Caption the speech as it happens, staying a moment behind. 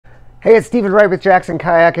Hey, it's Stephen Wright with Jackson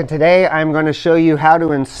Kayak, and today I'm going to show you how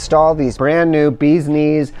to install these brand new bee's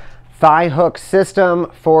knees thigh hook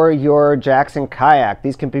system for your Jackson Kayak.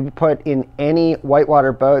 These can be put in any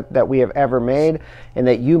whitewater boat that we have ever made and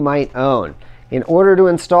that you might own. In order to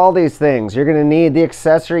install these things, you're going to need the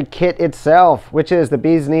accessory kit itself, which is the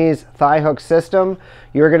bee's knees thigh hook system.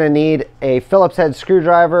 You're going to need a Phillips head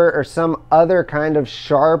screwdriver or some other kind of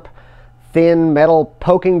sharp, thin metal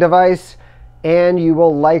poking device. And you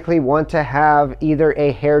will likely want to have either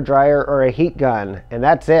a hair dryer or a heat gun. And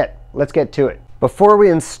that's it. Let's get to it. Before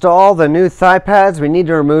we install the new thigh pads, we need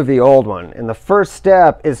to remove the old one. And the first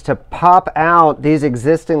step is to pop out these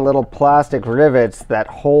existing little plastic rivets that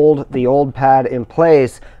hold the old pad in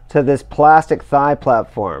place to this plastic thigh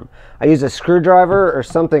platform. I use a screwdriver or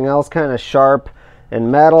something else kind of sharp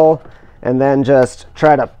and metal, and then just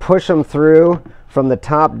try to push them through from the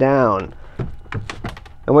top down.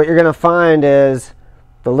 And what you're going to find is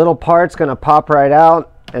the little part's going to pop right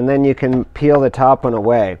out, and then you can peel the top one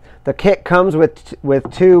away. The kit comes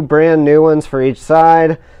with two brand new ones for each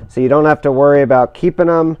side, so you don't have to worry about keeping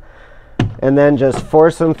them. And then just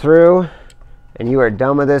force them through, and you are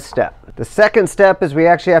done with this step. The second step is we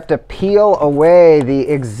actually have to peel away the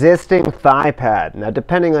existing thigh pad. Now,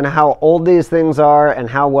 depending on how old these things are and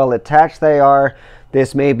how well attached they are,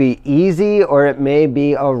 this may be easy or it may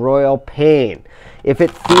be a royal pain. If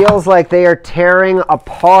it feels like they are tearing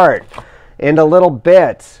apart into little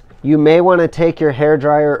bits, you may want to take your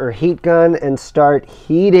hairdryer or heat gun and start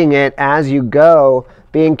heating it as you go,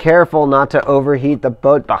 being careful not to overheat the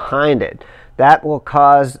boat behind it. That will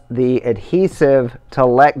cause the adhesive to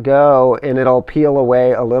let go and it'll peel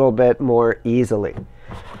away a little bit more easily.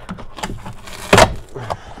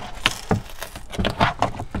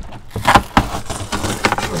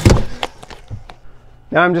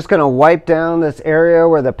 Now I'm just going to wipe down this area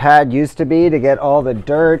where the pad used to be to get all the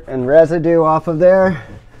dirt and residue off of there.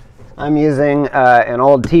 I'm using an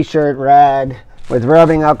old t-shirt rag with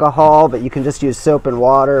rubbing alcohol, but you can just use soap and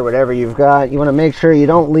water, whatever you've got. You want to make sure you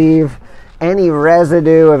don't leave any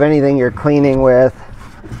residue of anything you're cleaning with.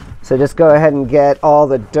 So just go ahead and get all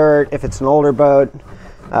the dirt if it's an older boat.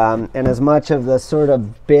 And as much of the sort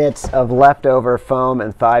of bits of leftover foam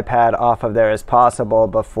and thigh pad off of there as possible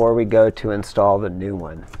before we go to install the new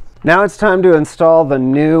one. Now it's time to install the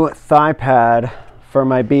new thigh pad for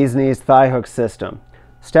my bee's knees thigh hook system.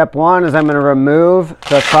 Step one is I'm going to remove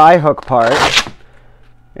the thigh hook part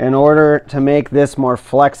in order to make this more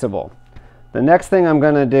flexible. The next thing I'm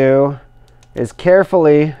going to do is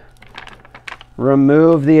carefully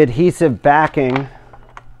remove the adhesive backing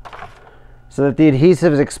so that the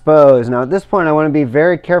adhesive is exposed. Now at this point I want to be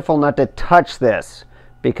very careful not to touch this,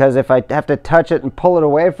 because if I have to touch it and pull it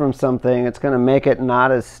away from something, it's going to make it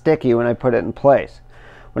not as sticky when I put it in place.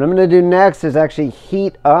 What I'm going to do next is actually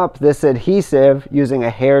heat up this adhesive using a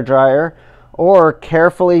hair dryer or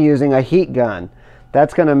carefully using a heat gun.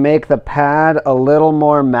 That's going to make the pad a little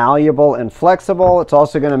more malleable and flexible. It's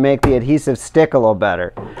also going to make the adhesive stick a little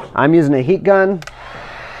better. I'm using a heat gun,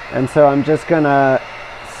 and so I'm just going to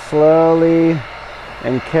slowly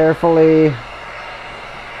and carefully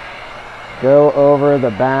go over the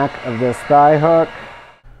back of this thigh hook.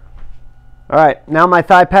 All right, now my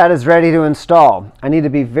thigh pad is ready to install. I need to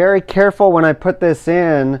be very careful when I put this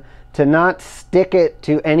in to not stick it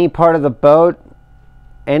to any part of the boat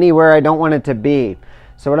anywhere I don't want it to be.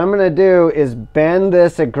 So what I'm going to do is bend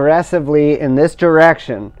this aggressively in this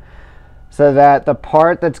direction so that the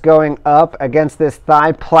part that's going up against this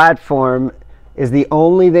thigh platform is the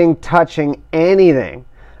only thing touching anything.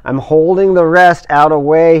 I'm holding the rest out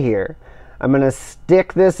away here. I'm going to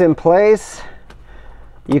stick this in place.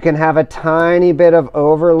 You can have a tiny bit of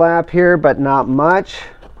overlap here, but not much.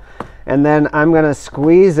 And then I'm going to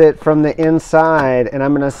squeeze it from the inside, and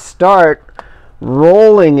I'm going to start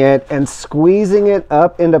rolling it and squeezing it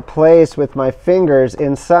up into place with my fingers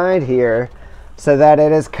inside here so that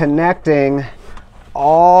it is connecting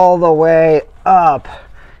all the way up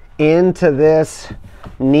into this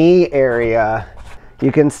knee area.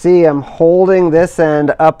 You can see I'm holding this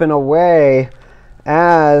end up and away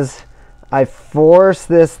as I force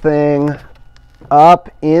this thing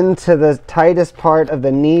up into the tightest part of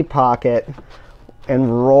the knee pocket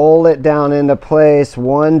and roll it down into place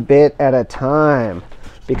one bit at a time.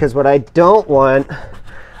 Because what I don't want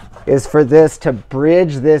is for this to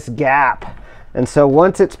bridge this gap. And so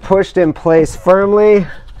once it's pushed in place firmly,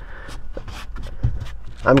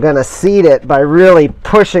 I'm going to seat it by really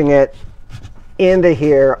pushing it into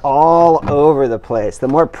here all over the place. The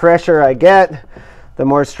more pressure I get, the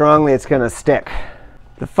more strongly it's going to stick.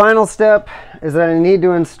 The final step is that I need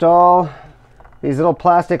to install these little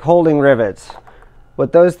plastic holding rivets.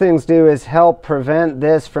 What those things do is help prevent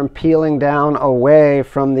this from peeling down away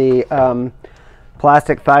from the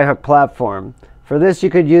plastic thigh hook platform. For this, you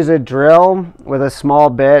could use a drill with a small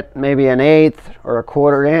bit, maybe an 1/8 or a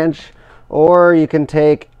 1/4 inch, or you can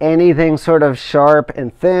take anything sort of sharp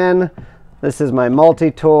and thin. This is my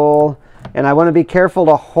multi-tool, and I want to be careful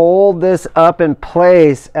to hold this up in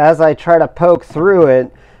place as I try to poke through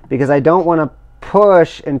it, because I don't want to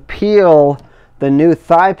push and peel the new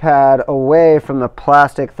thigh pad away from the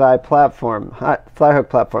plastic thigh hook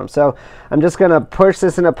platform. So I'm just going to push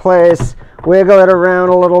this into place, wiggle it around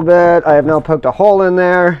a little bit. I have now poked a hole in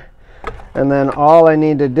there, and then all I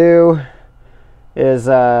need to do is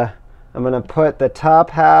I'm going to put the top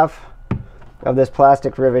half of this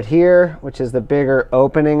plastic rivet here, which is the bigger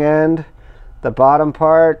opening end. The bottom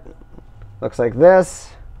part looks like this.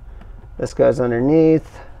 This goes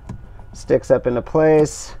underneath, sticks up into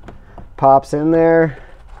place, pops in there.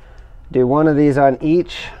 Do one of these on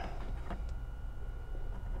each.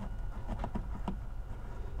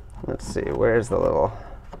 Let's see, where's the little,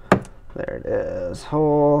 there it is,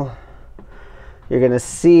 hole. You're going to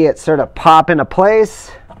see it sort of pop into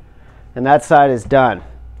place, and that side is done.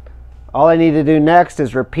 All I need to do next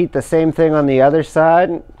is repeat the same thing on the other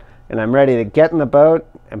side, and I'm ready to get in the boat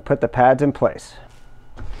and put the pads in place.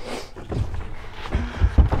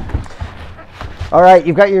 All right,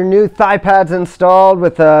 you've got your new thigh pads installed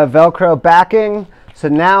with the Velcro backing. So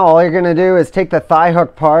now all you're going to do is take the thigh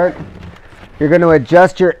hook part. You're going to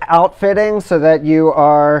adjust your outfitting so that you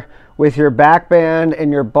are with your back band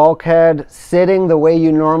and your bulkhead sitting the way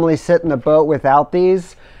you normally sit in the boat without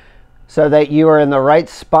these, so that you are in the right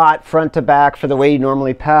spot front to back for the way you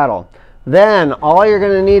normally paddle. Then all you're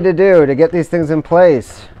going to need to do to get these things in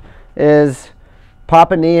place is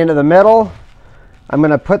pop a knee into the middle. I'm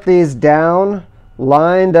going to put these down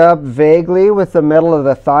lined up vaguely with the middle of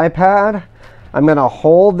the thigh pad. I'm going to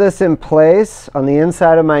hold this in place on the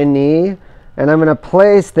inside of my knee, and I'm going to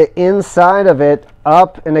place the inside of it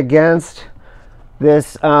up and against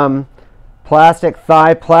this plastic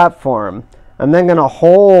thigh platform. I'm then going to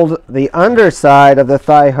hold the underside of the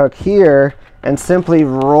thigh hook here and simply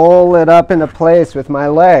roll it up into place with my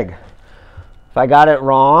leg. If I got it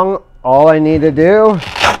wrong, all I need to do,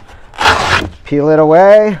 peel it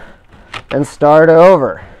away and start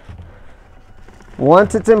over.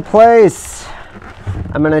 Once it's in place,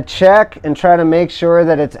 I'm going to check and try to make sure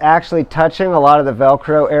that it's actually touching a lot of the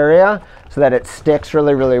Velcro area so that it sticks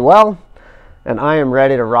really, really well, and I am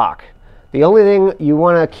ready to rock. The only thing you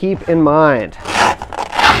want to keep in mind,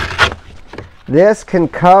 this can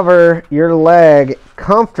cover your leg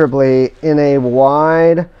comfortably in a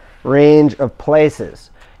wide range of places.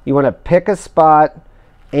 You want to pick a spot,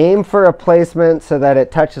 aim for a placement so that it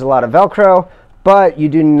touches a lot of Velcro, but you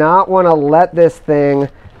do not want to let this thing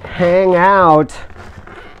hang out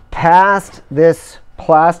past this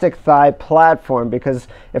plastic thigh platform, because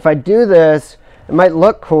if I do this, it might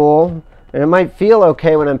look cool and it might feel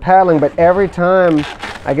okay when I'm paddling, but every time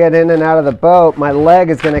I get in and out of the boat, my leg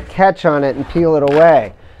is going to catch on it and peel it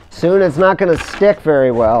away. Soon it's not going to stick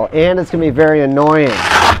very well, and it's going to be very annoying.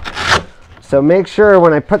 So make sure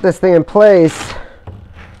when I put this thing in place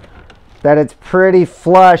that it's pretty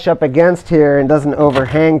flush up against here and doesn't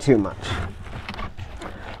overhang too much.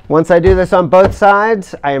 Once I do this on both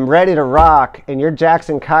sides, I am ready to rock, and your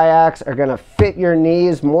Jackson Kayaks are going to fit your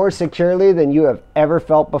knees more securely than you have ever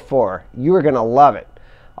felt before. You are going to love it.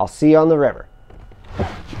 I'll see you on the river.